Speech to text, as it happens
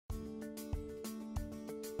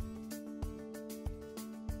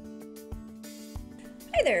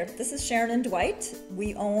Hi there, this is Sharon and Dwight.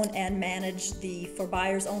 We own and manage the For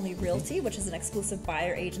Buyers Only Realty, which is an exclusive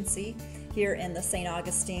buyer agency here in the St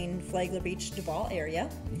Augustine, Flagler Beach, Duval area.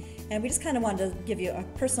 And we just kind of wanted to give you a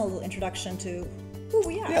personal introduction to who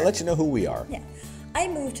we are. Yeah, let you know who we are. Yeah. I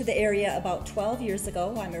moved to the area about 12 years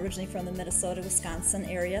ago. I'm originally from the Minnesota, Wisconsin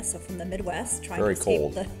area, so from the Midwest, trying Very to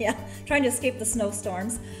escape cold. trying to escape the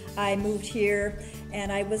snowstorms. I moved here, and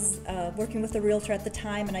I was working with a realtor at the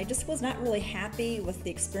time, and I just was not really happy with the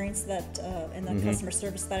experience that and the customer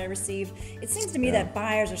service that I received. It seems to me that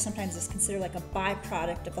buyers are sometimes just considered like a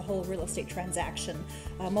byproduct of the whole real estate transaction.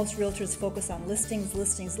 Most realtors focus on listings,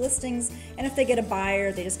 and if they get a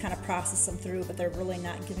buyer, they just kind of process them through, but they're really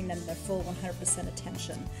not giving them their full 100% attention.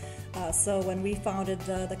 So when we founded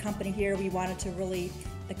the company here, we wanted to really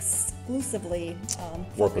exclusively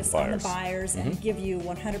focus on the buyers and give you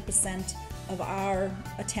 100% of our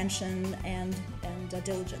attention and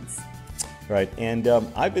diligence. Right, and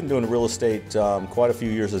I've been doing real estate quite a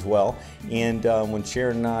few years as well. And when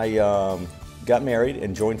Sharon and I got married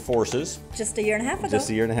and joined forces. Just a year and a half ago.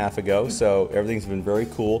 Just a year and a half ago, so everything's been very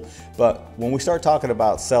cool. But when we start talking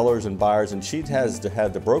about sellers and buyers, and she has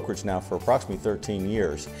had the brokerage now for approximately 13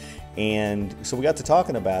 years. And so we got to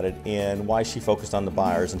talking about it and why she focused on the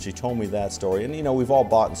buyers, and she told me that story. And you know, we've all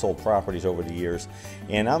bought and sold properties over the years,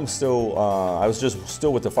 and I'm still, I was just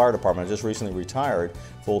still with the fire department. I just recently retired,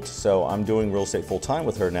 so I'm doing real estate full time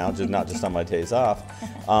with her now, just not just on my days off.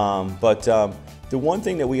 The one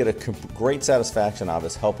thing that we get a great satisfaction of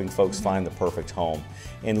is helping folks find the perfect home.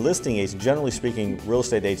 And listing agents, generally speaking, real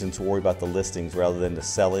estate agents worry about the listings rather than the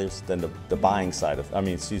sellers, than the buying side of,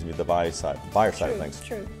 the buyer side of things.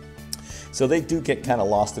 True. So they do get kind of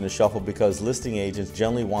lost in the shuffle because listing agents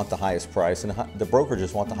generally want the highest price, and the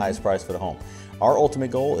brokerages want the highest price for the home. Our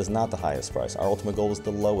ultimate goal is not the highest price. Our ultimate goal is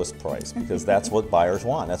the lowest price, because that's what buyers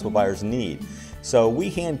want. That's what buyers need. So we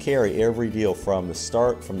hand carry every deal from the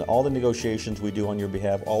start, from all the negotiations we do on your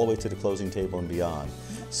behalf, all the way to the closing table and beyond.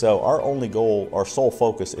 So our only goal, our sole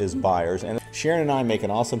focus is buyers. And Sharon and I make an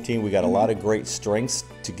awesome team. We got a lot of great strengths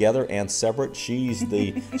together and separate. She's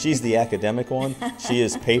the academic one. She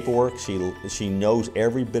is paperwork. She knows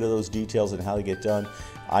every bit of those details and how they get done.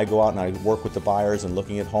 I go out and I work with the buyers and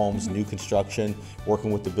looking at homes, new construction,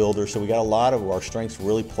 working with the builders. So we got a lot of our strengths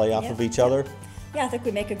really play off of each other. Yeah, I think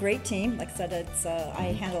we make a great team. Like I said, it's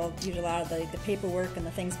I handle usually a lot of the paperwork and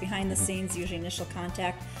the things behind the scenes, usually initial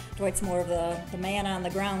contact. Dwight's more of the man on the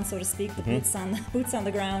ground, so to speak, the boots on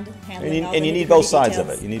the ground, handling all the and you need both sides of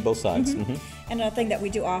it. You need both sides. And another thing that we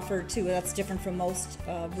do offer too, that's different from most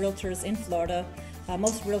realtors in Florida.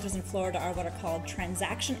 Most realtors in Florida are what are called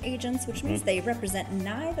transaction agents, which means they represent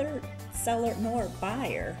neither seller nor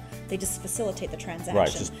buyer. They just facilitate the transaction. Right,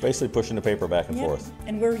 just basically pushing the paper back and forth.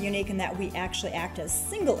 And we're unique in that we actually act as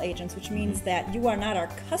single agents, which means that you are not our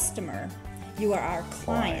customer, you are our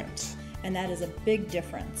client. And that is a big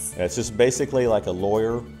difference. It's just basically like a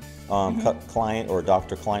lawyer client or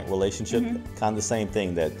doctor-client relationship, kind of the same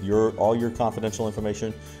thing, that all your confidential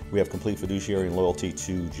information, we have complete fiduciary and loyalty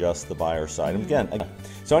to just the buyer side. And again,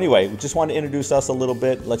 so anyway, we just wanted to introduce us a little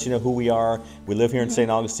bit, let you know who we are. We live here in St.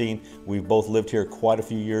 Augustine. We've both lived here quite a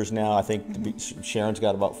few years now. I think Sharon's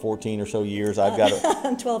got about 14 or so years. I've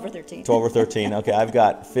got 12 or 13. 12 or 13. Okay, I've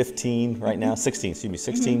got 15 right now,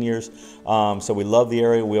 16 years. So we love the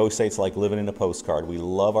area. We always say it's like living in a postcard. We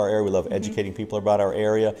love our area. We love educating people about our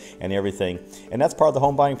area and everything. And that's part of the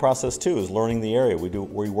home buying process too, is learning the area.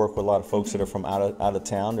 We work with a lot of folks that are from out of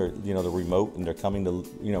town, or they're remote, and they're coming to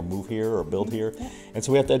move here or build here. And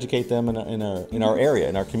so we have to educate them in our area,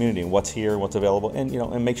 in our community, and what's here, what's available, and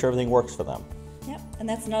and make sure everything works for them. Yep, and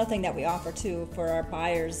that's another thing that we offer too for our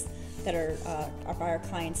buyers that are our buyer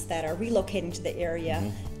clients that are relocating to the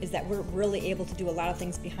area, is that we're really able to do a lot of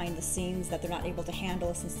things behind the scenes that they're not able to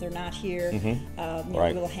handle since they're not here.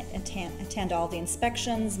 We'll attend all the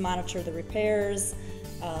inspections, monitor the repairs,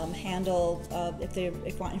 handle if they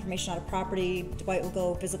want information on a property. Dwight will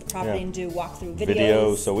go visit the property and do walkthrough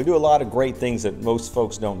videos. So we do a lot of great things that most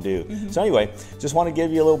folks don't do. So anyway, just want to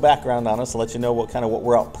give you a little background on us and let you know what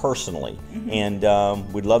we're out personally. And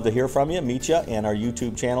we'd love to hear from you, meet you, and our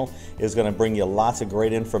YouTube channel is going to bring you lots of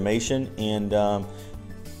great information. And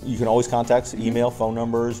you can always contact us, email, phone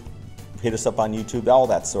numbers, hit us up on YouTube, all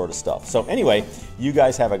that sort of stuff. So anyway, you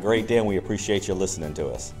guys have a great day, and we appreciate you listening to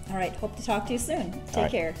us. All right, hope to talk to you soon.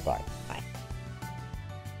 Take care. Bye.